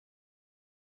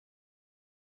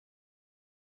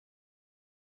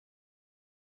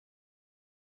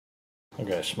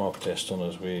Okay, smoke test on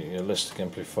this. We elastic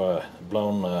amplifier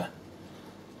blown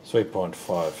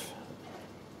 3.5,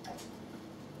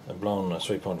 a blown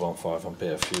 3.15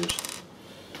 ampere fuse.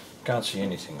 Can't see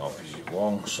anything obviously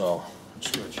wrong, so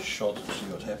let's give it a shot and see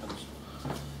what happens.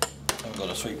 I've got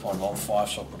a 3.15,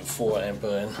 so I'll put a 4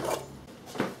 ampere in.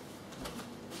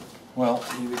 Well,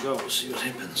 here we go, we'll see what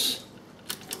happens.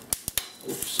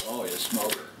 Oops, oh yeah,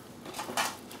 smoke.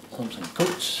 Something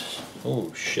cooks.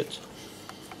 Oh shit.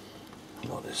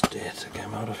 What is that? I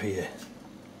came out of here.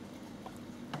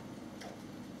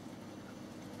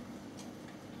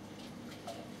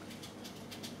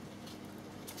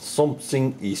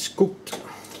 Something is cooked.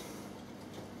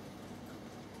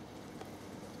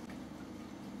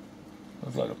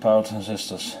 Looks like a power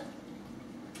transistors.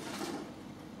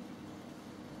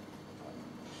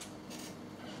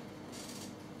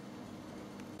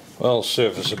 Well,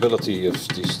 serviceability of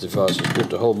these devices is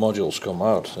good. The whole modules come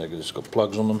out. It's got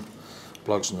plugs on them,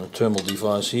 plugs on the thermal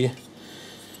device here.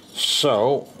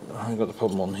 So I got the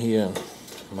problem on here, and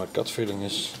my gut feeling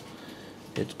is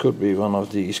it could be one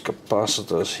of these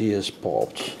capacitors here is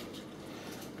popped.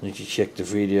 Need to check the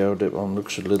video. That one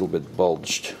looks a little bit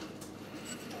bulged.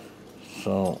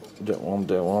 So that one.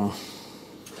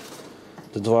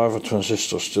 The driver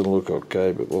transistors still look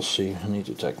okay, but we'll see. I need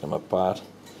to take them apart.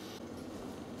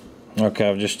 Okay,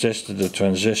 I've just tested the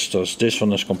transistors. This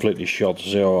one is completely shot,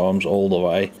 0 ohms all the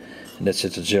way, and that's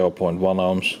it at 0.1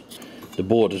 ohms. The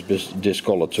board is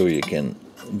discolored too. You can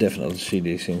definitely see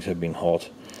these things have been hot.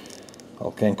 I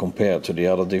can compare it to the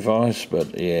other device,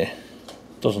 but yeah,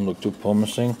 doesn't look too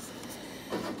promising.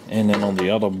 And then on the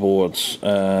other boards,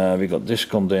 we got this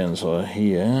condenser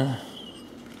here.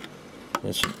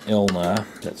 It's an Elna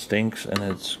that stinks, and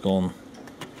it's gone.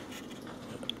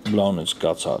 Blown its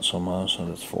guts out somehow, so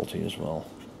that's faulty as well.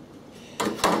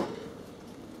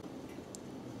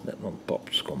 That one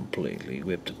pops completely,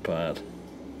 whipped apart.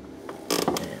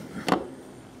 And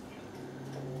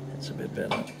that's a bit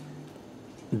better.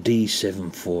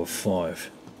 D745.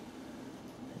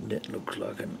 That looks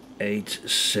like an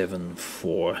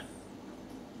 874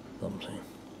 something.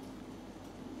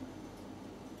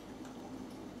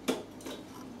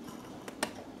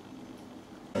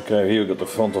 Okay, here we got the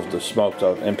front of the smoked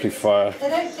out amplifier,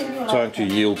 trying to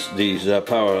yield these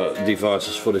power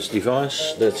devices for this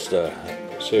device. That's the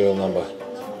serial number,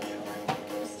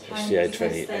 STA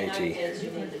 2080.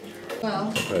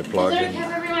 Well, Plugged in.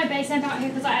 can I bring my bass amp out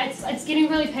here because it's getting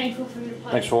really painful for me to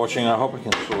play. Thanks for watching. I hope I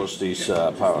can source these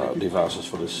power devices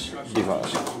for this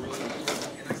device.